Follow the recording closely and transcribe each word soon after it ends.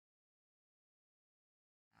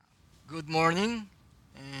Good morning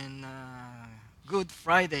and good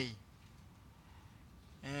Friday.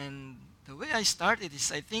 And the way I started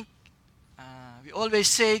is I think we always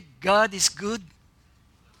say God is good,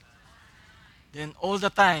 then all the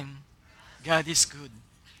time God is good.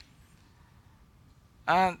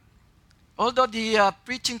 And although the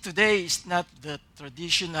preaching today is not the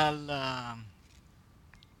traditional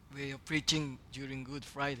way of preaching during Good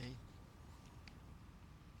Friday,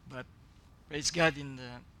 but praise God, in the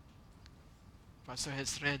pastor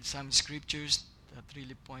has read some scriptures that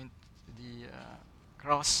really point to the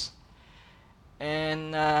cross.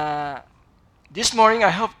 And this morning, I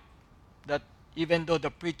hope that even though the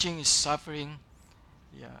preaching is suffering,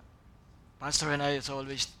 yeah, Pastor and I is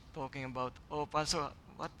always talking about, oh, Pastor,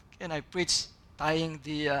 what can I preach? Tying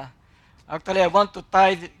the, actually, I want to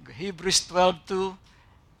tie the Hebrews 12:2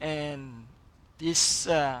 and this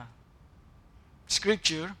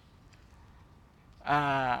scripture,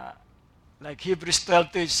 uh, like Hebrews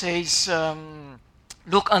 12:2, it says,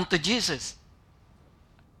 look unto Jesus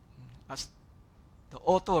as the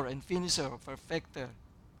author and finisher, perfecter,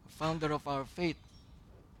 founder of our faith,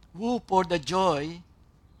 who for the joy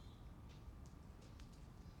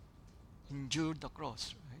endured the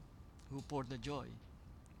cross, right? Who for the joy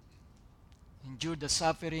endured the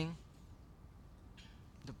suffering,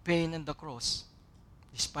 the pain, and the cross,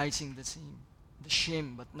 despising the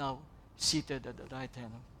shame, but now seated at the right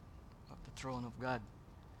hand of the throne of God.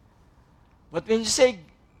 But when you say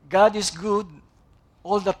God is good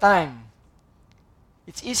all the time,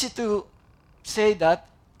 it's easy to say that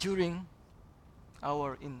during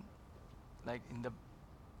our in the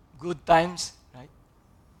good times, right?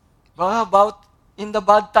 But how about in the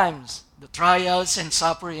bad times, the trials and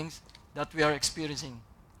sufferings that we are experiencing?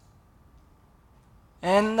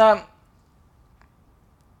 And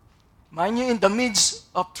mind you, in the midst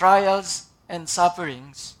of trials and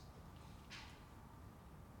sufferings,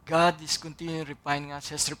 God is continuing refining us,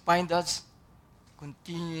 has refined us,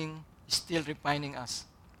 continuing, still refining us.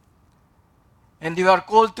 And we are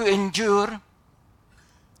called to endure the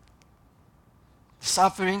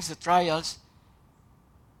sufferings, the trials,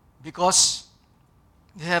 because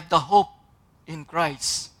we have the hope in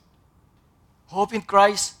Christ. Hope in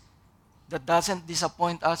Christ that doesn't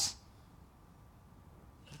disappoint us,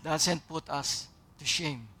 doesn't put us to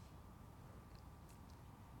shame.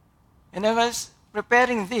 And I was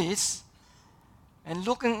preparing this and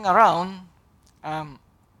looking around, um,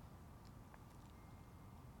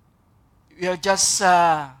 we have just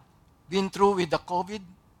been through with the COVID.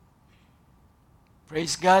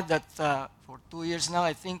 Praise God that for 2 years now,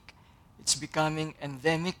 I think it's becoming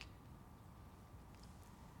endemic.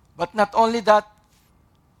 But not only that,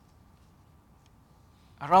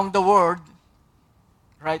 around the world,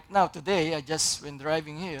 right now, today, I just, when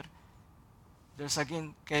driving here, there's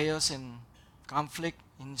again chaos and conflict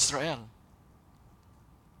in Israel.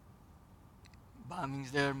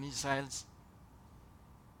 Bombings there, missiles.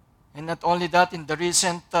 And not only that, in the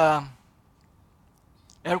recent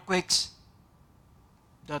earthquakes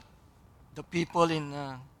that the people in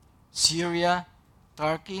Syria,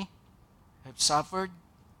 Turkey have suffered.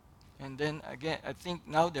 And then again, I think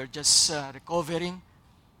now they're just recovering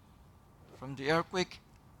from the earthquake.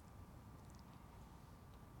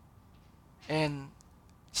 And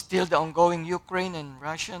still the ongoing Ukraine and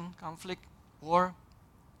Russian conflict, war,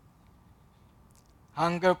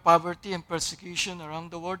 hunger, poverty, and persecution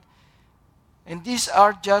around the world. And these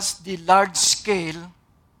are just the large scale,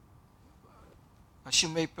 as you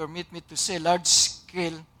may permit me to say, large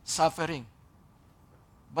scale suffering.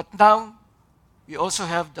 But now, we also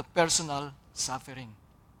have the personal suffering,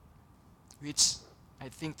 which I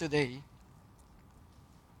think today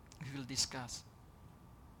we will discuss.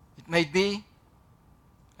 It may be,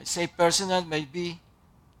 I say personal, may be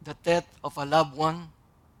the death of a loved one,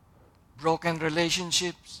 broken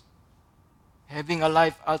relationships, having a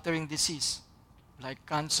life-altering disease like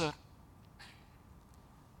cancer.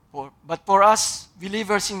 But for us,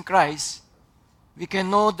 believers in Christ, we can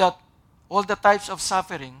know that all the types of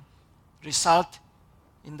suffering result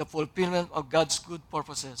in the fulfillment of God's good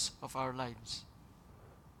purposes of our lives.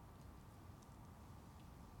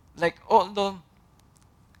 Like although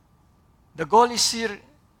the goal is here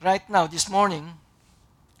right now, this morning,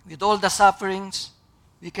 with all the sufferings,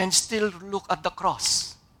 we can still look at the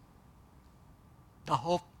cross, the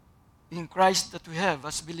hope in Christ that we have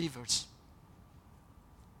as believers.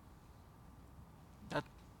 That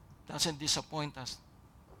doesn't disappoint us,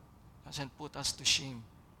 doesn't put us to shame.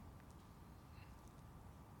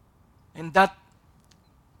 And that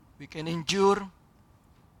we can endure.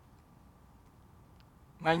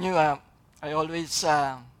 Mind you, I always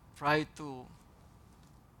try to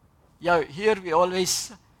Yeah, here we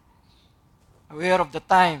always aware of the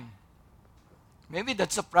time. Maybe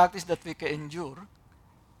that's a practice that we can endure.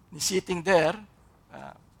 Sitting there,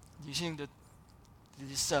 uh, using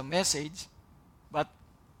this message, but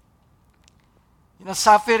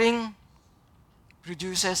suffering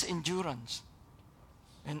produces endurance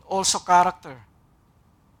and also character.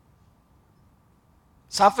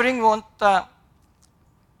 Suffering won't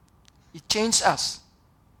it changes us,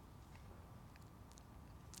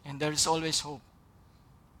 and there is always hope.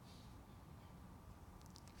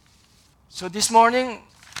 So this morning,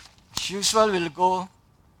 as usual, we'll go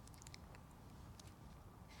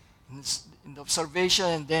in the observation,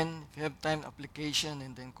 and then if you have time, application,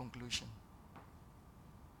 and then conclusion.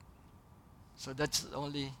 So that's the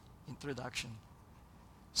only introduction.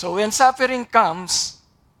 So when suffering comes,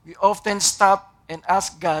 we often stop and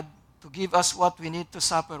ask God to give us what we need to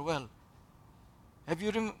suffer well.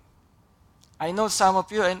 I know some of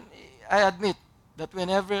you, and I admit that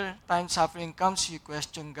whenever time suffering comes, you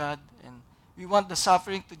question God, and we want the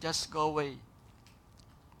suffering to just go away.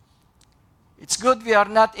 It's good we are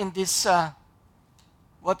not in this,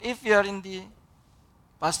 what if we are in the,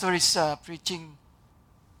 pastor is preaching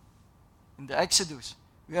in the Exodus.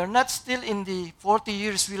 We are not still in the 40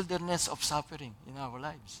 years wilderness of suffering in our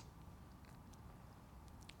lives.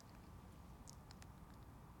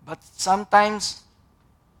 But sometimes,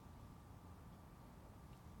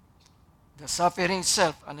 the suffering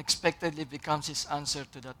itself unexpectedly becomes his answer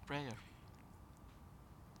to that prayer.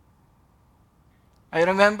 I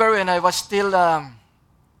remember when I was still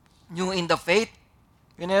new in the faith,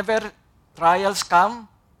 whenever trials come,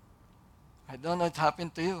 I don't know what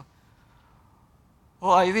happened to you. Oh,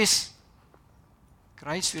 I wish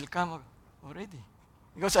Christ will come already.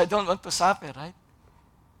 Because I don't want to suffer, right?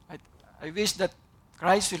 I wish that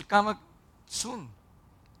Christ will come soon.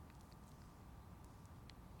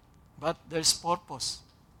 But there's purpose.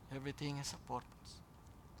 Everything has a purpose.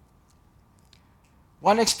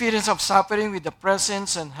 One experience of suffering with the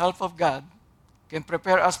presence and help of God can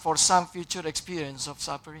prepare us for some future experience of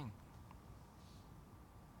suffering.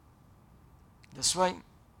 That's why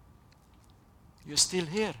you're still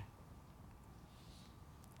here.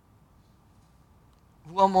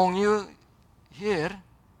 Who among you here,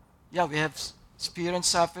 yeah, we have experienced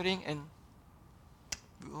suffering, and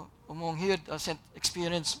who among here doesn't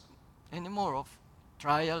experience any more of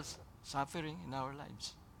trials, suffering in our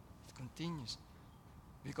lives. It continues.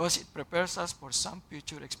 Because it prepares us for some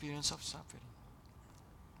future experience of suffering.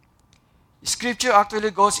 Scripture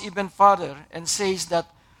actually goes even further and says that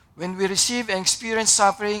when we receive and experience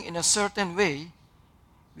suffering in a certain way,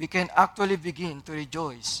 we can actually begin to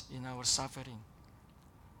rejoice in our suffering.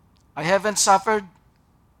 I haven't suffered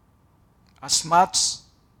as much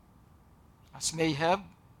as may have.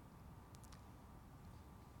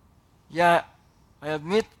 Yeah, I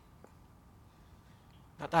admit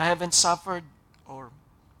that I haven't suffered, or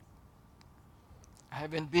I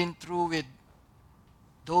haven't been through with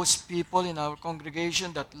those people in our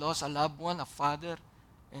congregation that lost a loved one, a father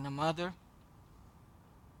and a mother.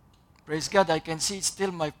 Praise God, I can see it's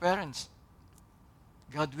still my parents.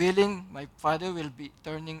 God willing, my father will be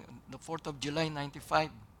turning the 4th of July, 95.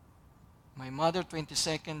 My mother,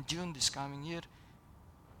 22nd June this coming year,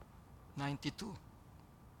 92.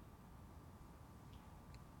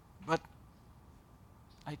 But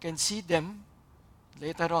I can see them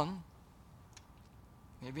later on,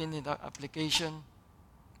 maybe in the application,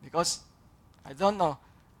 because I don't know,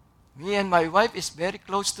 me and my wife is very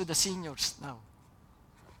close to the seniors now.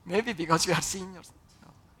 Maybe because we are seniors.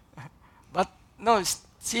 No. But no,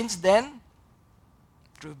 since then,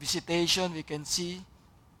 through visitation, we can see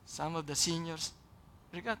some of the seniors,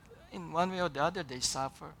 in one way or the other, they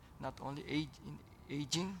suffer, not only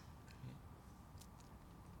aging.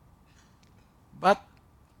 But,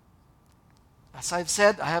 as I've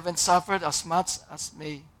said, I haven't suffered as much as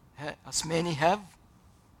many have.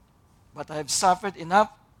 But I have suffered enough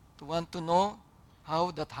to want to know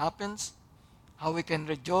how that happens, how we can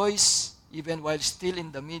rejoice even while still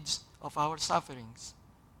in the midst of our sufferings.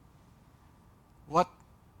 What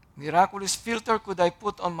miraculous filter could I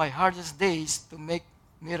put on my hardest days to make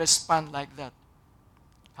me respond like that?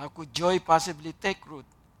 How could joy possibly take root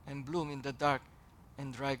and bloom in the dark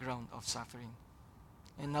and dry ground of suffering?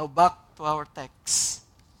 And now back to our text.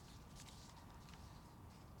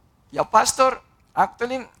 Yeah, Pastor,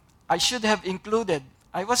 actually, I should have included.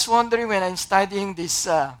 I was wondering when I'm studying this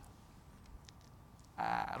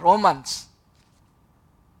Romans.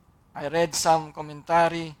 I read some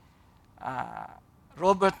commentary,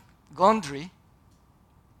 Robert Gondry,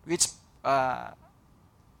 which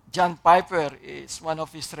John Piper is one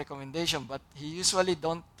of his recommendations, but he usually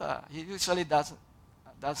doesn't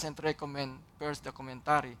recommend first the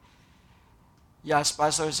commentary. Yes,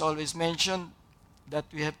 pastor has always mentioned that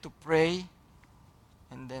we have to pray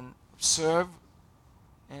and then observe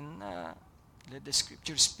and let the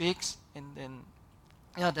scripture speaks, and then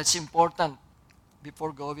that's important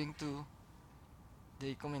before going to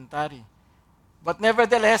the commentary. But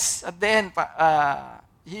nevertheless, at the end,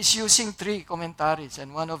 he's using 3 commentaries,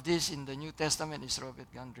 and one of these in the New Testament is Robert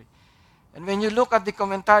Gundry. And when you look at the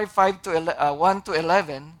commentary 1 to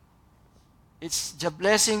 11, it's the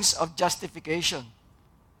blessings of justification.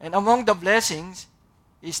 And among the blessings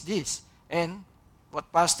is this, and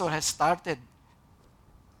what pastor has started.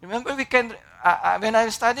 Remember, we can, when I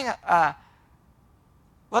was studying,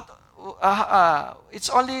 it's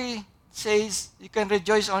only says you can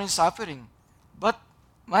rejoice on suffering. But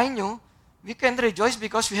mind you, we can rejoice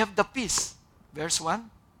because we have the peace, verse 1,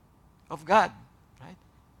 of God, right?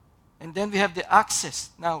 And then we have the access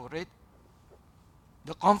now, right?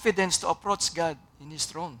 The confidence to approach God in His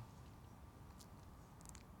throne.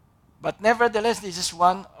 But nevertheless, this is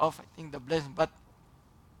one of, I think, the blessing. But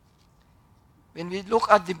when we look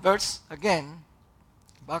at the verse again,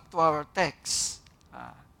 back to our text,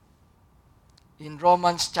 in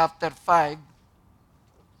Romans chapter 5,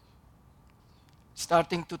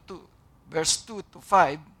 starting to verse 2 to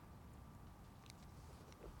 5,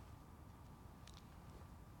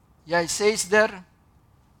 it says there,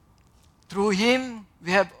 through Him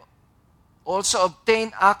we have also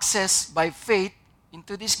obtained access by faith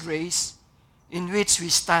into this grace in which we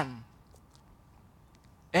stand.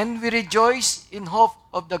 And we rejoice in hope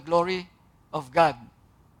of the glory of God.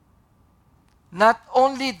 Not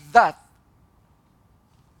only that,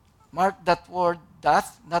 mark that word, that,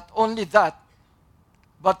 not only that,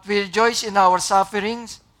 but we rejoice in our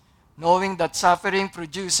sufferings, knowing that suffering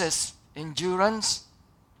produces endurance,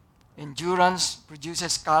 endurance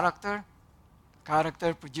produces character,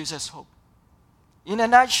 character produces hope. In a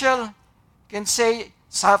nutshell, you can say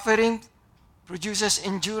suffering produces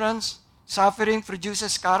endurance, suffering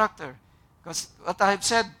produces character. Because what I have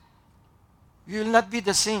said, we will not be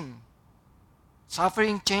the same.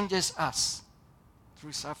 Suffering changes us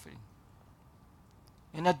through suffering.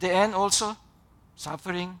 And at the end also,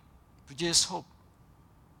 suffering produces hope.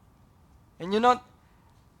 And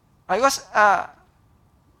I was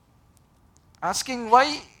asking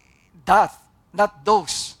why that, not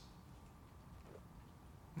those.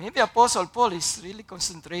 Maybe Apostle Paul is really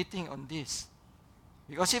concentrating on this.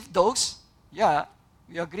 Because if those,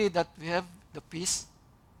 we agree that we have the peace,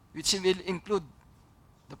 which will include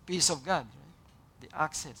the peace of God, right? The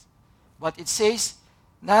access. But it says,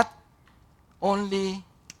 not only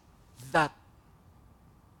that,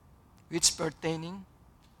 which pertaining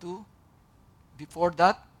to, before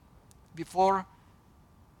that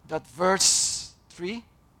verse 3,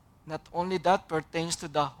 not only that pertains to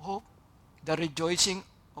the hope, the rejoicing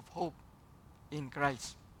of hope in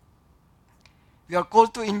Christ. We are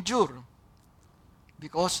called to endure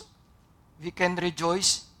because we can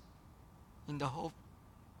rejoice in the hope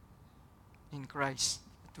in Christ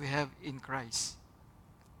that we have in Christ.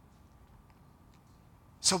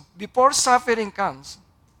 So before suffering comes,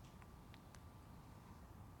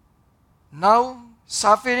 now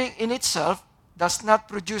suffering in itself does not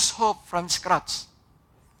produce hope from scratch.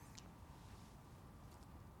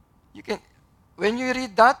 When you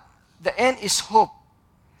read that, the end is hope.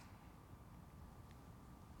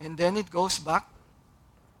 And then it goes back,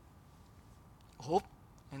 hope,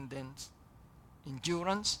 and then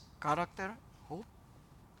endurance, character, hope.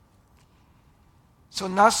 So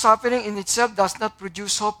now suffering in itself does not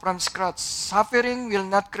produce hope from scratch. Suffering will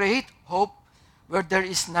not create hope where there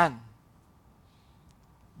is none.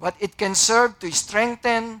 But it can serve to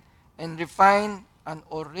strengthen and refine an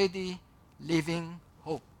already living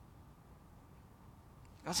hope.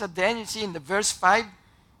 Because at the end you see in the verse 5,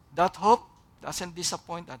 that hope doesn't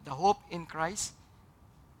disappoint us. The hope in Christ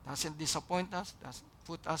doesn't disappoint us, doesn't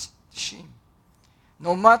put us to shame.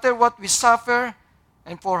 No matter what we suffer,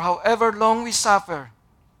 and for however long we suffer,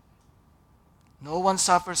 no one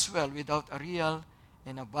suffers well without a real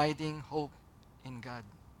and abiding hope in God.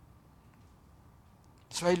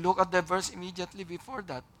 So I look at the verse immediately before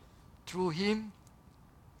that. Through Him,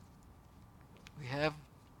 we have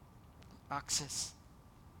access.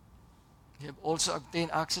 We have also obtained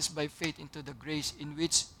access by faith into the grace in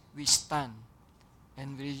which we stand,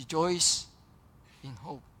 and we rejoice in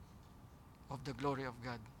hope of the glory of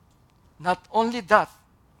God. Not only that,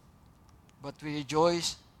 but we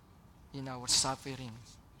rejoice in our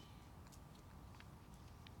sufferings.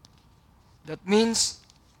 That means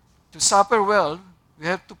to suffer well we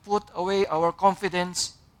have to put away our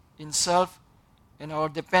confidence in self and our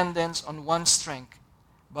dependence on one's strength,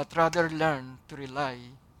 but rather learn to rely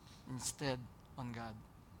instead on God.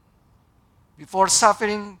 Before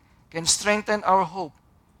suffering can strengthen our hope,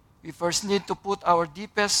 we first need to put our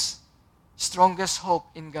deepest, strongest hope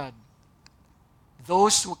in God.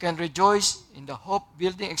 Those who can rejoice in the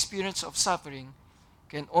hope-building experience of suffering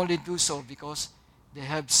can only do so because they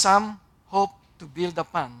have some hope to build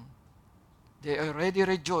upon. They already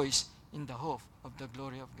rejoice in the hope of the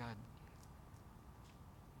glory of God.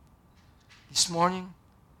 This morning,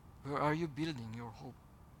 where are you building your hope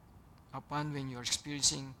upon when you are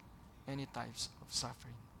experiencing any types of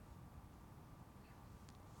suffering?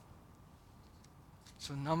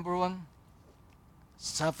 So number one,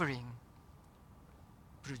 suffering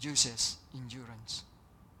produces endurance.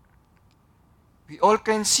 We all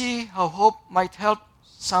can see how hope might help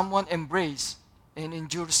someone embrace and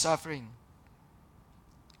endure suffering.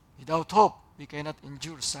 Without hope, we cannot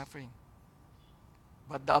endure suffering.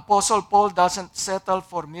 But the Apostle Paul doesn't settle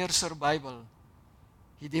for mere survival.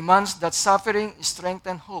 He demands that suffering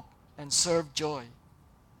strengthen hope and serve joy.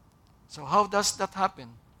 So how does that happen?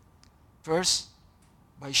 First,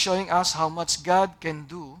 by showing us how much God can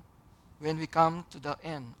do when we come to the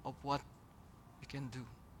end of what we can do.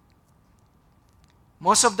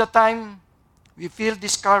 Most of the time, we feel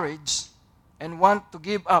discouraged and want to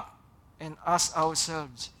give up and ask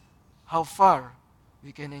ourselves how far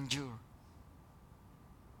we can endure.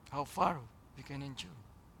 How far we can endure.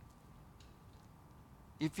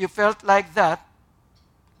 If you felt like that,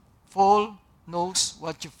 Paul knows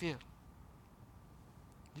what you feel.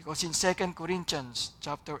 Because in 2 Corinthians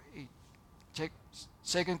chapter 8, check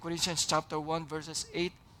 2 Corinthians chapter 1 verses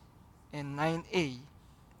 8 and 9a,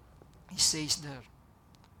 he says there,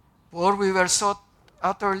 "For we were so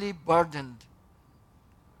utterly burdened."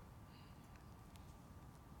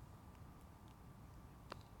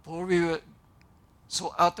 For we were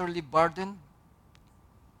so utterly burdened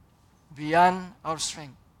beyond our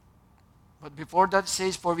strength. But before that it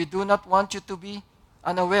says, "For we do not want you to be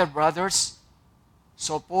unaware, brothers."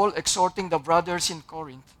 So Paul exhorting the brothers in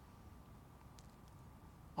Corinth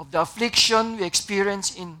of the affliction we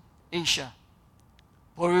experienced in Asia.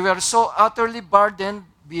 For we were so utterly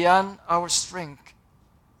burdened beyond our strength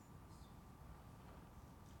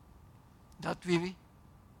that we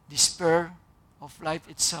despair of life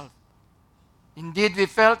itself. Indeed, we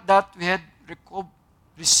felt that we had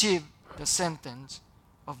received the sentence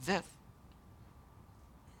of death.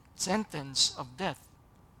 Sentence of death.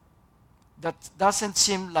 That doesn't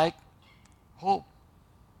seem like hope.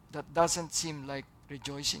 That doesn't seem like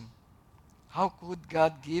rejoicing. How could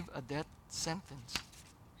God give a death sentence?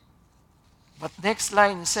 But next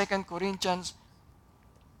line in 2 Corinthians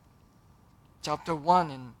chapter 1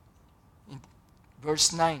 and in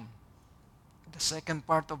verse 9, the second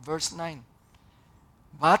part of verse 9.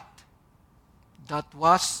 But that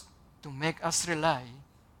was to make us rely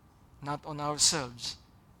not on ourselves,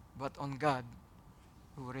 but on God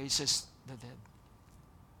who raises the dead.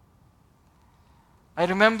 I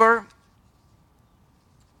remember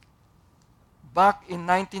back in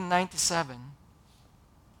 1997,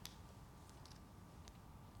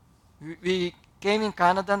 we came in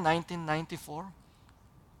Canada in 1994,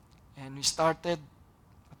 and we started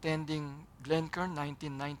attending Glenkern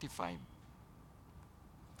 1995.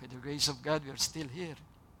 By the grace of God, we are still here.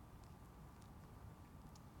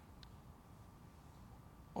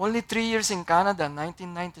 Only 3 years in Canada,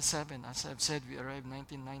 1997. As I've said, we arrived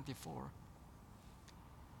 1994.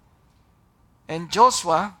 And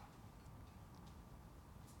Joshua,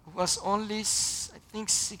 who was only, I think,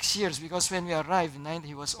 6 years, because when we arrived in 90,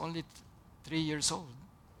 he was only 3 years old.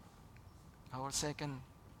 Our second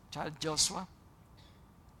child, Joshua.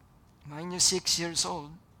 Mind you, 6 years old.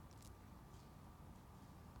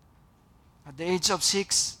 At the age of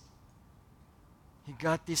 6, he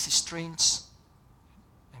got this strange,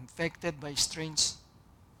 infected by strange,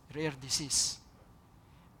 rare disease.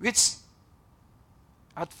 Which,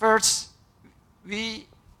 at first, we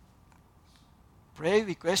pray,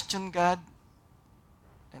 we question God,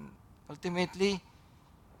 and ultimately,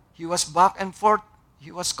 he was back and forth.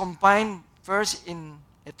 He was confined first in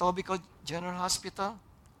Etobicoke General Hospital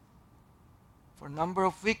for a number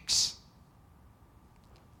of weeks.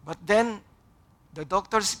 But then, the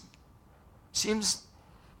doctors seems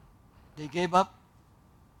they gave up.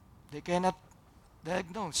 They cannot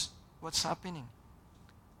diagnose what's happening.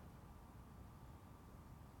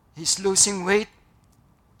 He's losing weight,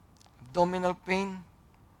 abdominal pain,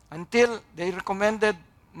 until they recommended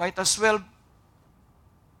might as well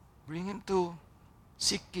bring him to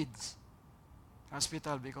sick kids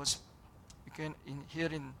hospital because we here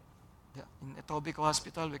in Etobicoke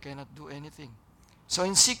Hospital, we cannot do anything. So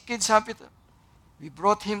in sick kids hospital, we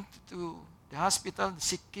brought him to the hospital, the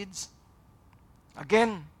sick kids.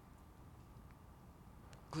 Again,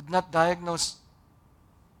 could not diagnose.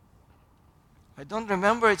 I don't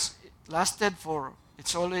remember. It lasted for.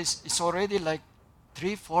 It's already like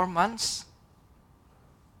 3-4 months.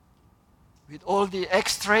 With all the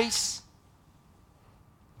X-rays,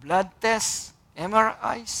 blood tests,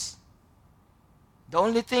 MRIs. The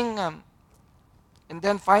only thing, and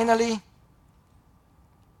then finally,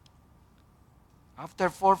 after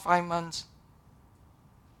 4 or 5 months,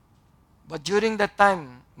 but during that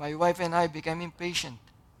time, my wife and I became impatient.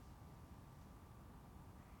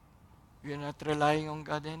 We are not relying on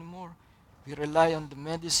God anymore. We rely on the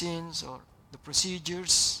medicines or the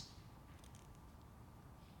procedures.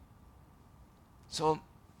 So,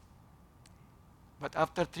 but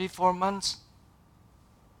after 3-4 months,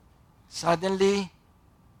 suddenly,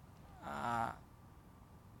 I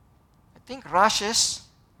think rashes.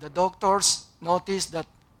 The doctors noticed that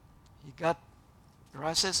he got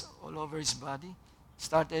rashes all over his body.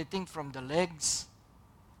 Started, I think, from the legs.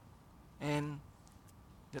 And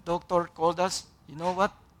the doctor called us, you know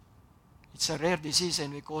what? It's a rare disease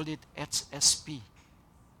and we called it HSP.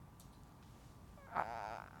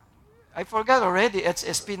 I forgot already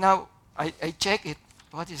HSP. Now I check it.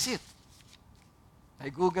 What is it? I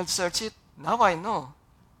Google search it. Now I know.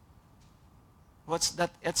 What's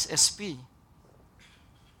that HSP?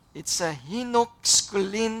 It's a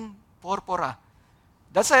henoxylin purpura.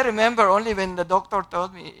 That's I remember only when the doctor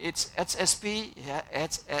told me it's HSP. Yeah,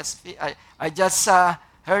 HSP. I just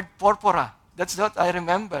heard purpura. That's what I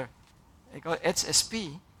remember. I call it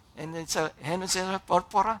HSP, and it's a henoxylin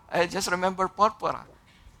purpura. I just remember purpura.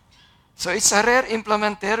 So it's a rare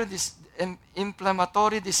inflammatory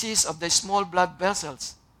disease of the small blood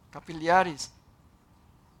vessels, capillaries.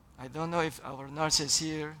 I don't know if our nurses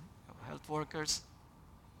here, health workers,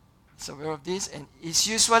 is aware of this, and it's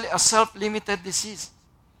usually a self-limited disease.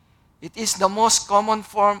 It is the most common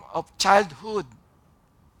form of childhood.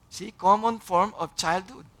 See, common form of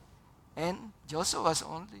childhood. And Joseph was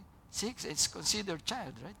only 6. It's considered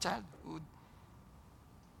child, right? Childhood.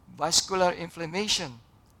 Vascular inflammation.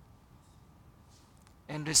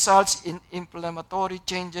 And results in inflammatory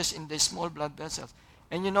changes in the small blood vessels.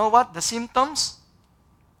 And you know what? The symptoms?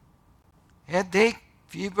 Headache,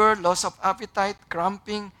 fever, loss of appetite,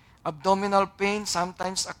 cramping, abdominal pain,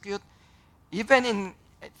 sometimes acute. Even in,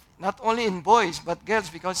 not only in boys, but girls,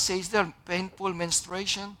 because it says there, painful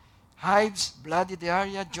menstruation, hives, bloody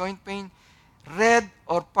diarrhea, joint pain, red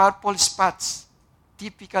or purple spots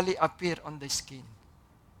typically appear on the skin.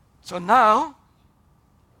 So now,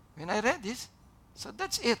 when I read this, so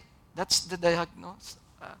that's it. That's the diagnosis,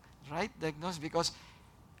 right diagnosis, because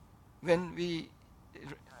when we,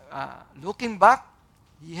 looking back,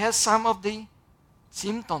 he has some of the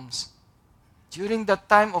symptoms. During that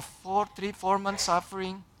time of 3-4 months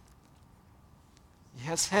suffering, he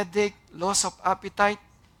has headache, loss of appetite.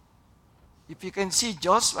 If you can see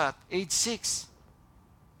Joshua at age 6,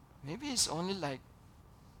 maybe he's only like,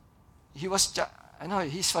 he was, I know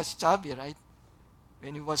he was chubby, right?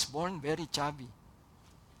 When he was born, very chubby.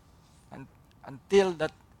 And until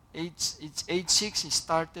that age 6, he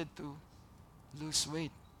started to lose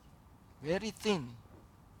weight. Very thin.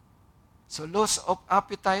 So loss of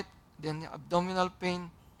appetite, then abdominal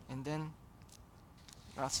pain, and then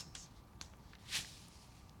rashes.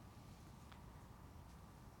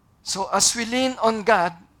 So as we lean on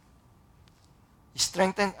God, He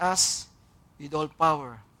strengthens us with all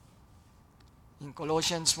power. In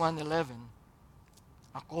Colossians 1:11,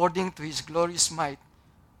 according to His glorious might,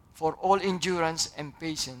 for all endurance and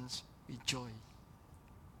patience with joy.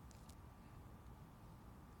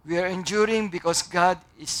 We are enduring because God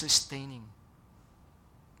is sustaining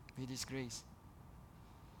with His grace.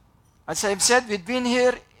 As I've said, we've been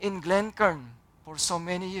here in Glenkern for so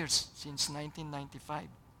many years, since 1995.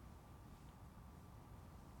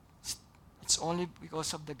 It's only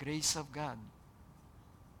because of the grace of God.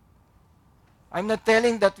 I'm not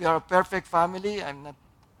telling that we are a perfect family. I'm not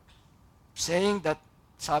saying that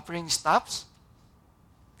suffering stops.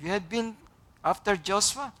 We had been after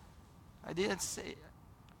Joshua. I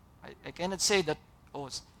cannot say that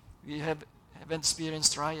we haven't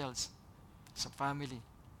experienced trials as a family.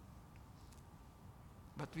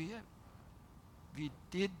 But we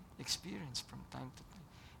did experience from time to time.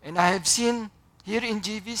 And I have seen here in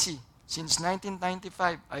GVC since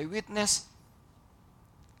 1995, I witnessed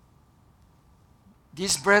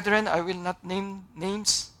these brethren, I will not name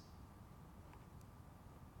names.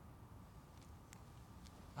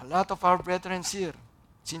 A lot of our brethren here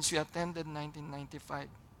since we attended 1995,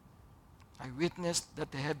 I witnessed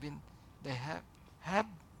that they have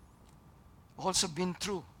also been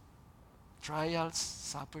through trials,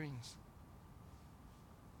 sufferings.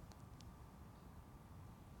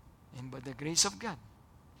 And by the grace of God,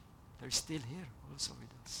 they're still here also with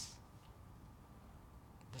us.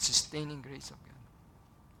 The sustaining grace of God.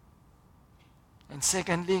 And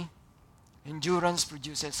secondly, endurance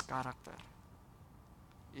produces character.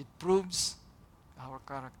 It proves our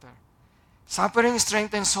character. Suffering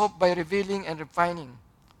strengthens hope by revealing and refining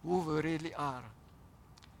who we really are.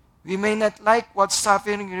 We may not like what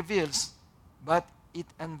suffering reveals, but it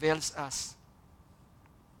unveils us.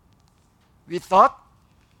 We thought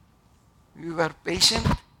we were patient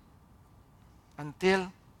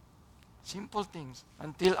until simple things,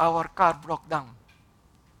 until our car broke down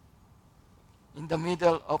in the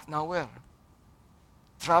middle of nowhere.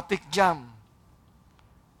 Traffic jam.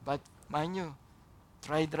 But mind you,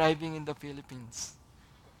 try driving in the Philippines.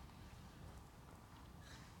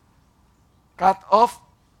 Cut off.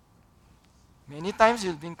 Many times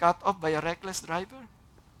you've been cut off by a reckless driver.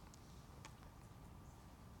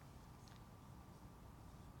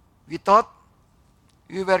 We thought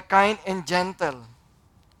we were kind and gentle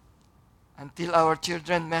until our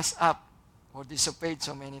children mess up or disobeyed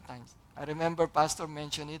so many times. I remember Pastor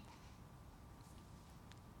mentioned it.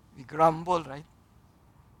 We grumble, right?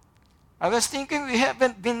 I was thinking we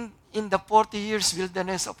haven't been in the 40 years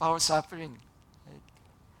wilderness of our suffering. Right?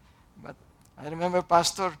 But I remember,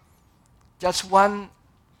 Pastor, just one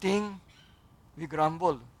thing, we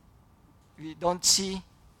grumble. We don't see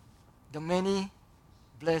the many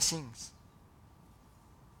blessings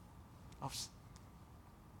of,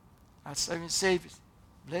 as I will say,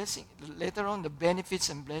 blessing, later on, the benefits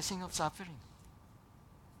and blessing of suffering.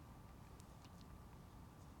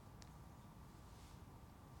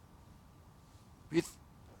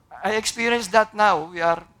 I experience that now.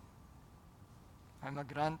 I'm a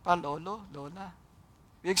grandpa, lolo, lola.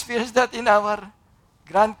 We experience that in our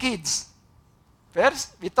grandkids.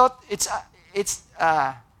 First, we thought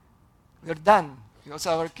we're done because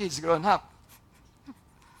our kids grown up.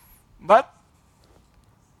 But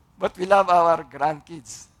we love our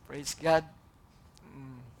grandkids. Praise God.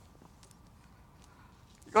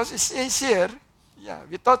 Because it says here,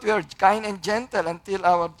 we thought we were kind and gentle until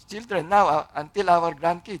our children, now until our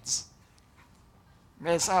grandkids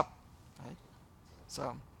mess up. Right?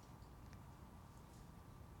 So,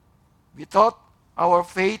 we thought our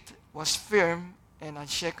faith was firm and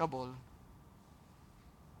unshakable.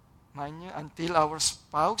 Mind you, until our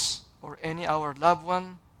spouse or any our loved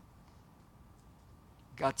one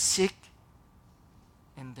got sick,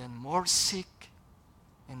 and then more sick,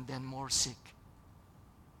 and then more sick.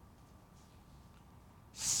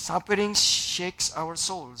 Suffering shakes our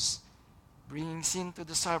souls, bringing sin to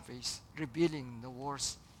the surface, revealing the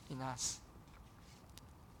worst in us.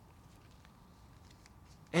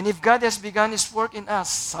 And if God has begun His work in us,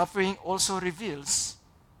 suffering also reveals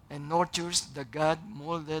and nurtures the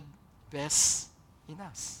God-molded best in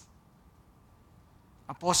us.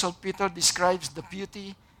 Apostle Peter describes the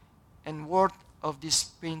beauty and worth of this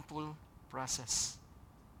painful process.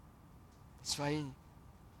 That's why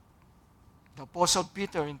the Apostle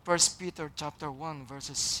Peter in 1 Peter chapter 1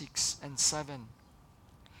 verses 6 and 7.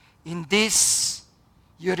 In this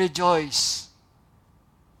you rejoice,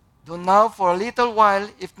 though now for a little while,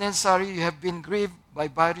 if necessary, you have been grieved by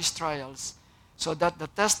various trials, so that the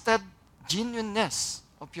tested genuineness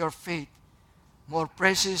of your faith, more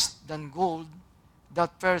precious than gold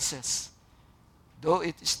that perishes, though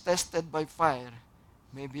it is tested by fire,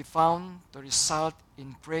 may be found to result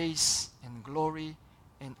in praise and glory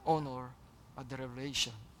and honor at the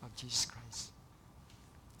revelation of Jesus Christ.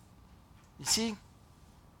 You see,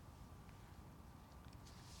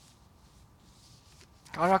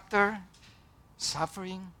 character,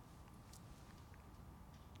 suffering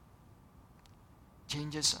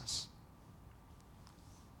changes us.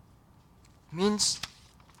 Means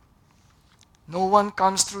no one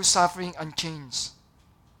comes through suffering unchanged.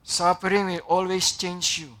 Suffering will always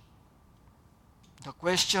change you. The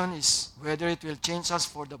question is whether it will change us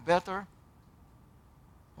for the better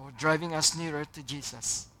or driving us nearer to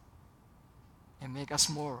Jesus and make us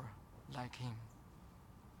more like Him.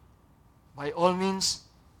 By all means,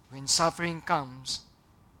 when suffering comes,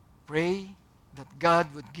 pray that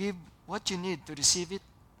God would give what you need to receive it,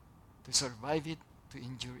 to survive it, to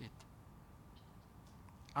endure it.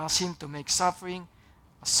 Ask Him to make suffering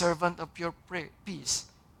a servant of your peace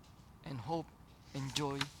and hope and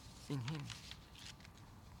joy in Him.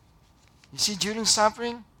 You see, during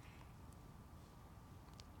suffering,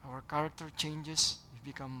 our character changes,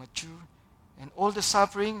 we become mature, And all the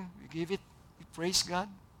suffering, we praise God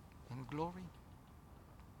and glory.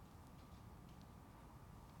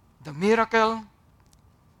 The miracle,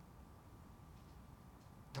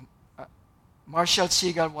 the, Marshall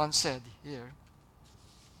Segal once said here,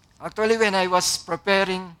 actually when I was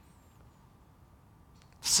preparing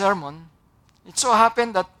sermon, it so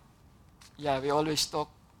happened that, we always talk,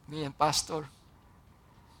 me and Pastor,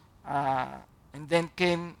 and then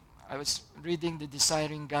I was reading the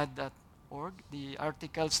desiringgod.org, the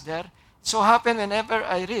articles there. It so happened whenever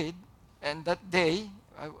I read, and that day,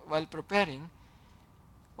 while preparing,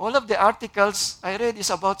 all of the articles I read is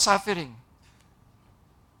about suffering.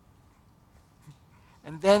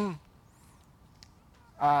 And then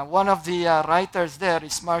one of the writers there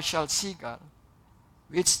is Marshall Segal,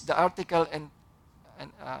 which the article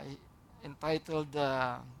entitled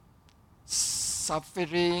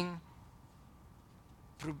Suffering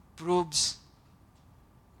Proves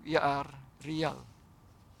We Are Real.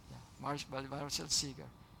 Marshall Segal.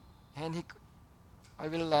 And I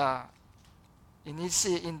will,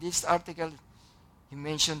 in this article, he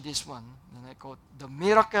mentioned this one, and I quote, "The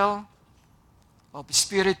miracle of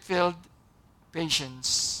spirit-filled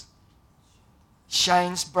patience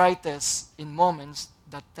shines brightest in moments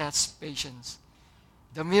that test patience.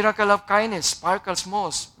 The miracle of kindness sparkles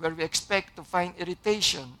most where we expect to find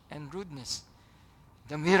irritation and rudeness.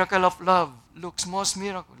 The miracle of love looks most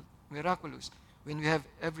miraculous when we have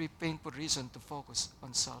every painful reason to focus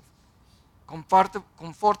on self.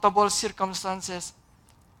 Comfortable circumstances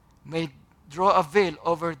may draw a veil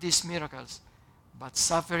over these miracles, but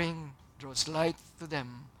suffering draws light to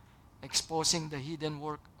them, exposing the hidden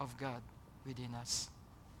work of God within us."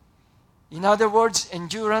 In other words,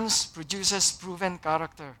 endurance produces proven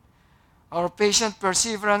character. Our patient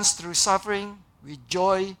perseverance through suffering with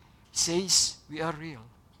joy says we are real,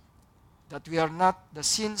 that we are not the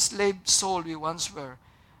sin-slaved soul we once were,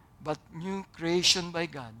 but new creation by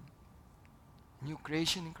God, new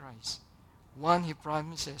creation in Christ, one He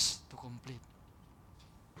promises to complete.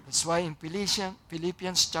 That's why in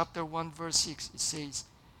Philippians chapter 1 verse 6 it says,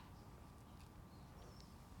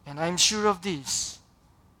 "And I am sure of this,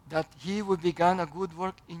 that He who began a good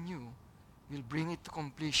work in you will bring it to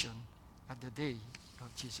completion at the day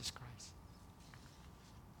of Jesus Christ."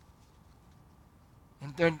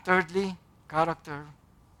 And then thirdly, character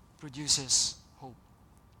produces hope.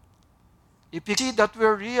 If we see that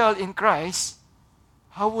we're real in Christ,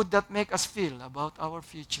 how would that make us feel about our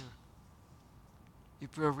future?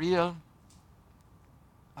 If we're real,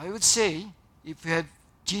 I would say, if we have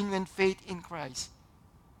genuine faith in Christ,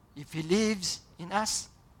 if He lives in us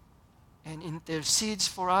and intercedes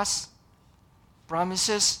for us,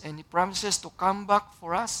 He promises to come back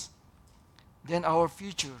for us, then our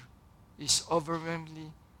future is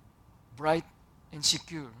overwhelmingly bright and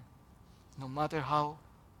secure, no matter how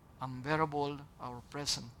unbearable our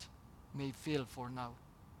present may feel for now.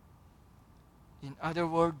 In other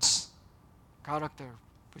words, character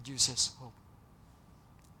produces hope.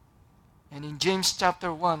 And in James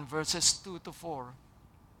chapter 1, verses 2 to 4,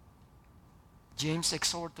 James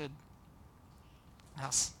exhorted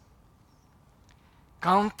us,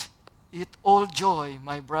 "Count it all joy,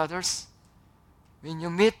 my brothers, when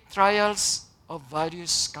you meet trials of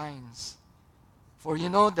various kinds. For you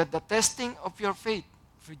know that the testing of your faith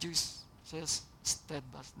produces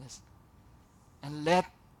steadfastness. And let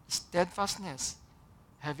steadfastness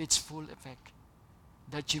have its full effect,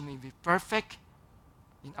 that you may be perfect."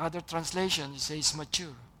 In other translations, it says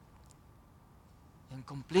mature and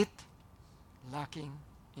complete, lacking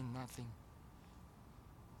in nothing.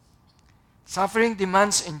 Suffering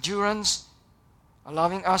demands endurance,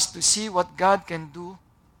 allowing us to see what God can do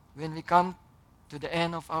when we come to the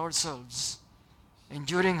end of ourselves.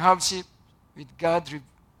 Enduring hardship with God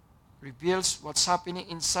reveals what's happening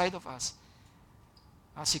inside of us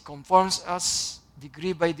as He conforms us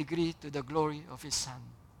degree by degree to the glory of His Son.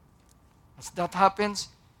 As that happens,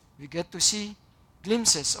 we get to see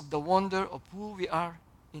glimpses of the wonder of who we are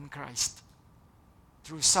in Christ.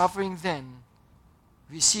 Through suffering then,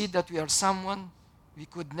 we see that we are someone we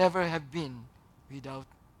could never have been without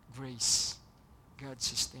grace, God's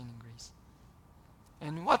sustaining grace.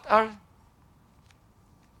 And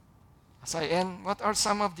as I end, what are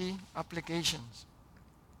some of the applications?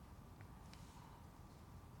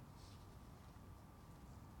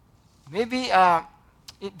 Maybe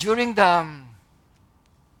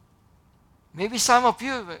maybe some of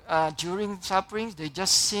you during sufferings they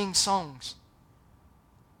just sing songs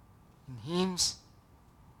and hymns.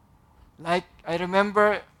 Like I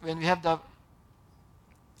remember when we have the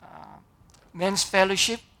men's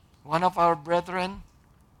fellowship, one of our brethren,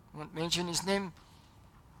 I won't mention his name,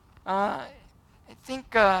 I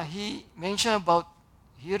think he mentioned about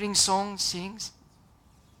hearing songs, sings,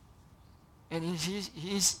 and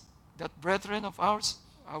that brethren of ours,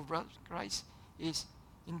 our brother Christ, is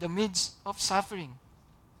in the midst of suffering.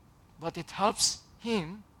 But it helps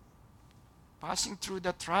him passing through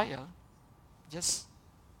the trial, just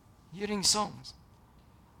hearing songs.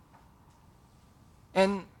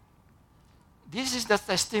 And this is the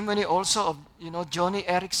testimony also of, Johnny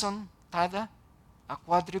Erickson Tada, a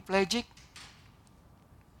quadriplegic.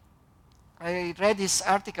 I read his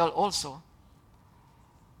article also.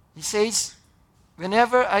 He says,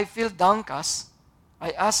 whenever I feel downcast, I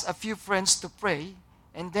ask a few friends to pray,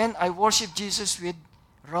 and then I worship Jesus with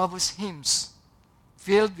robust hymns,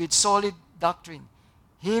 filled with solid doctrine,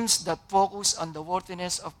 hymns that focus on the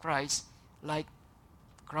worthiness of Christ, like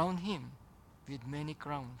crown him with many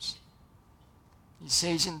crowns. He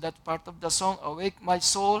says in that part of the song, awake my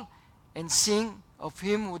soul and sing of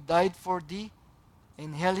him who died for thee,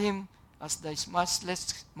 and hail him as thy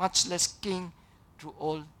matchless king through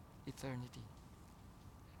all eternity.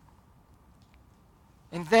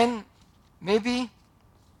 And then maybe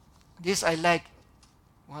this I like,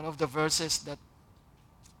 one of the verses that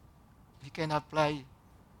we can apply.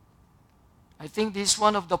 I think this is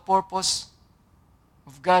one of the purpose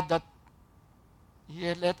of God that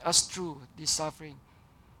He led us through this suffering.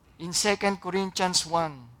 In 2 Corinthians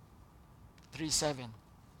 1:3-7.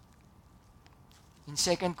 In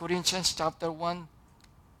 2 Corinthians chapter 1,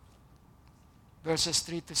 verses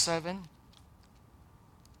 3-7.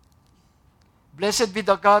 Blessed be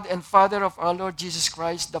the God and Father of our Lord Jesus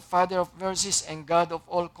Christ, the Father of mercies and God of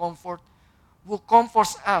all comfort, who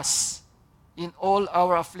comforts us in all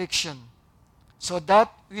our affliction, so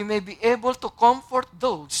that we may be able to comfort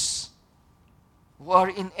those who are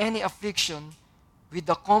in any affliction with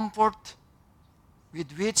the comfort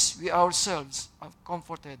with which we ourselves are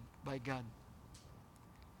comforted by God.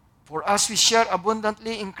 For as we share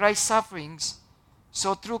abundantly in Christ's sufferings,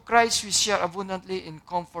 so through Christ we share abundantly in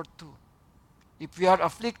comfort too. If we are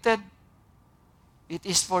afflicted, it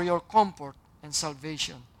is for your comfort and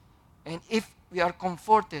salvation. And if we are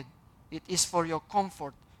comforted, it is for your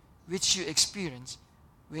comfort which you experience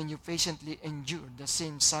when you patiently endure the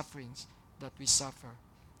same sufferings that we suffer.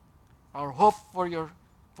 Our hope for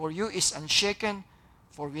you is unshaken,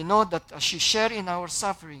 for we know that as you share in our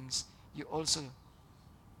sufferings, you also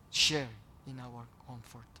share in our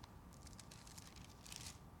comfort.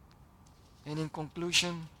 And in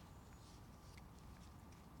conclusion,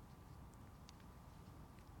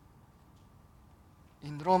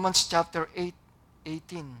 in Romans chapter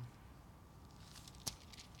 8:18,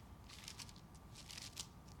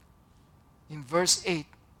 in verse 8,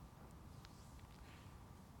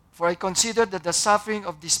 for I consider that the suffering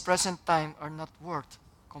of this present time are not worth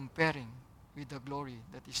comparing with the glory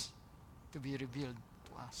that is to be revealed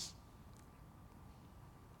to us.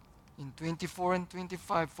 In 24 and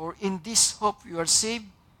 25, for in this hope you are saved.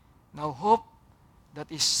 Now hope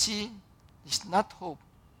that is seen is not hope,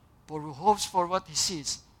 for who hopes for what he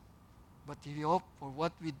sees, but we hope for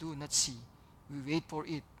what we do not see. We wait for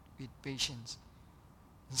it with patience.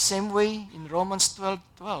 In the same way, in Romans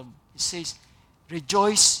 12:12, it says,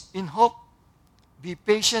 rejoice in hope, be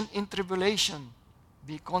patient in tribulation,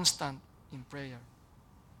 be constant in prayer.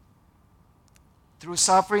 Through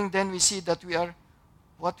suffering, then we see that we are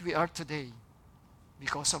what we are today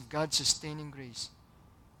because of God's sustaining grace.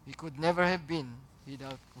 We could never have been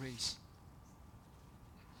without grace.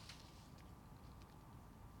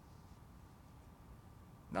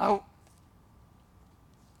 Now,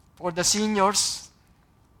 for the seniors,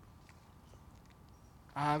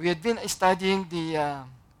 we had been studying the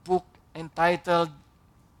book entitled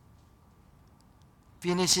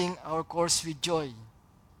Finishing Our Course with Joy,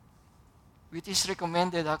 which is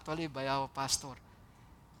recommended actually by our pastor.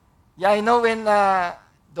 Yeah, I know when,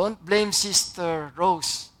 don't blame Sister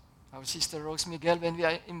Rose, our Sister Rose Miguel, when we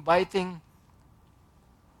are inviting.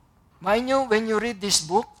 Mind you, when you read this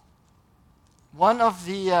book, one of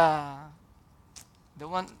the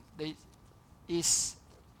one that is,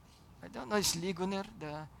 I don't know, is Ligoner,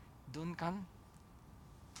 the Duncan.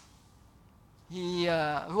 He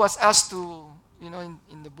who was asked to,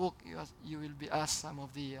 in the book, you will be asked some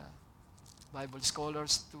of the Bible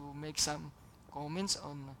scholars to make some comments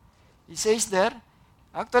on. He says there,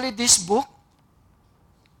 actually this book,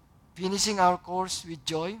 Finishing Our Course with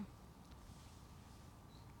Joy,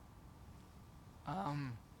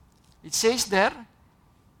 it says there,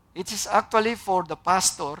 it is actually for the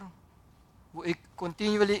pastor who is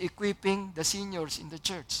continually equipping the seniors in the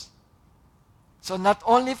church. So not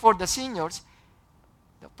only for the seniors,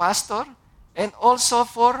 the pastor, and also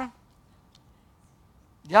for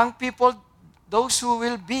young people those who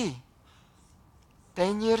will be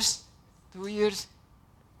 10 years, 2 years,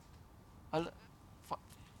 who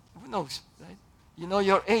knows, right? You know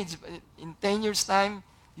your age, but in 10 years' time,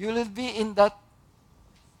 you will be in that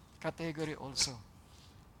category also.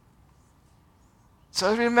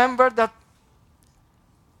 So remember that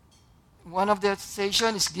one of the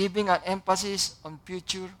sessions is giving an emphasis on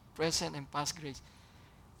future, present, and past grace.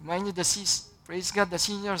 Mind you, praise God, the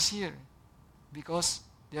seniors here, because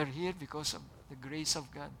they're here because of the grace of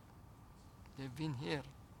God. They've been here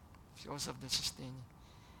because of the sustaining.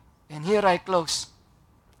 And here I close.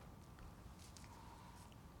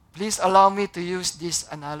 Please allow me to use this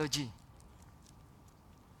analogy.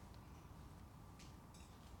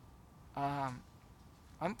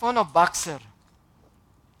 I'm fond of boxer.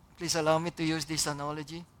 Please allow me to use this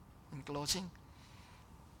analogy in closing.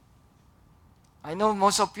 I know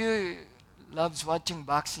most of you loves watching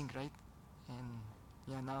boxing, right?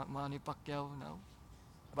 And now Manny Pacquiao now,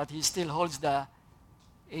 but he still holds the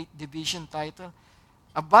 8th division title.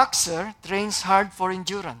 A boxer trains hard for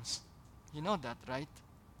endurance. You know that, right?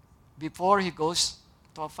 Before he goes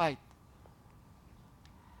to a fight.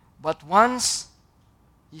 But once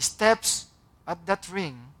he steps at that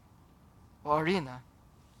ring or arena,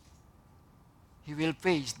 he will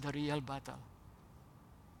face the real battle.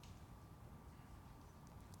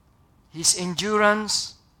 His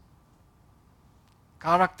endurance,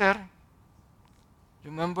 character,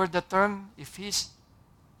 remember the term, if he's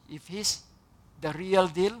the real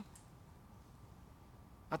deal,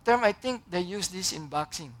 a term I think they use this in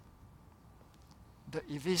boxing.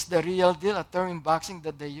 If he's the real deal, a term in boxing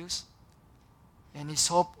that they use, and his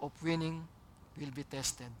hope of winning will be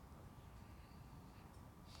tested.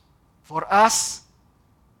 For us,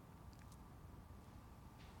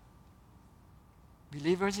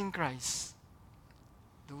 believers in Christ,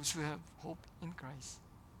 those who have hope in Christ,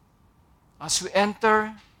 as we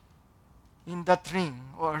enter in that ring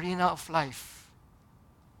or arena of life,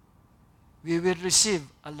 we will receive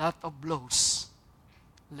a lot of blows,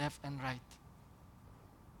 left and right.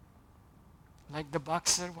 Like the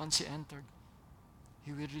boxer, once he entered,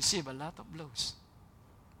 he will receive a lot of blows.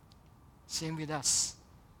 Same with us.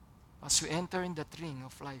 As we enter in that ring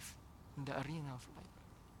of life, in the arena of life,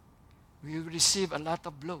 we will receive a lot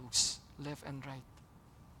of blows, left and right.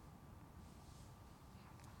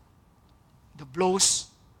 The blows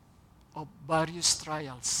of various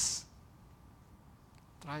trials.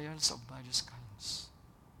 Trials of various kinds.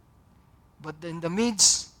 But in the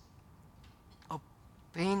midst of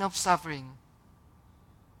pain, of suffering,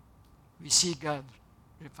 we see God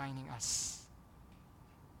refining us.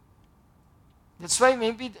 That's why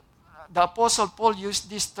maybe the Apostle Paul used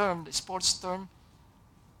this term, the sports term,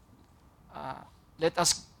 let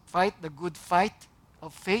us fight the good fight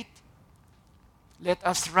of faith. Let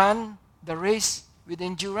us run the race with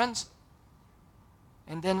endurance.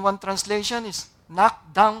 And then one translation is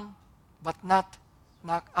knock down but not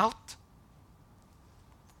knock out.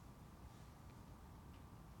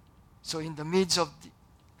 So in the midst of the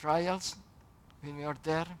trials, when we are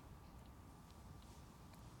there,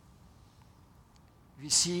 we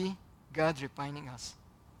see God refining us.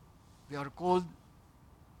 We are called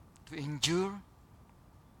to endure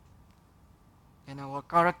and our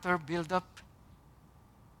character build up,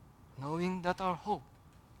 knowing that our hope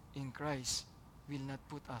in Christ will not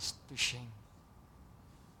put us to shame.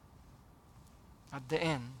 At the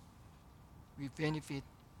end, we benefit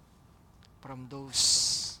from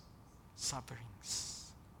those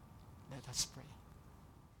sufferings. Let us pray.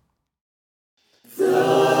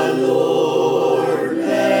 The Lord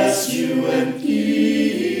bless you and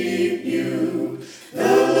keep you.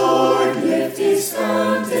 The Lord lift his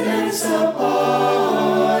countenance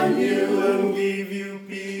upon you and give you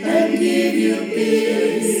peace. And give you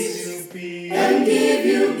peace. And give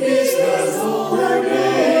you peace. The Lord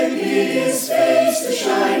make his face to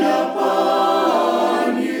shine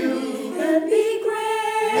upon you. And be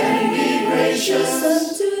gracious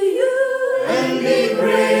unto you. And be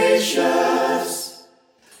gracious.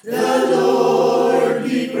 The Lord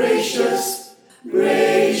be gracious,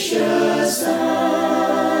 gracious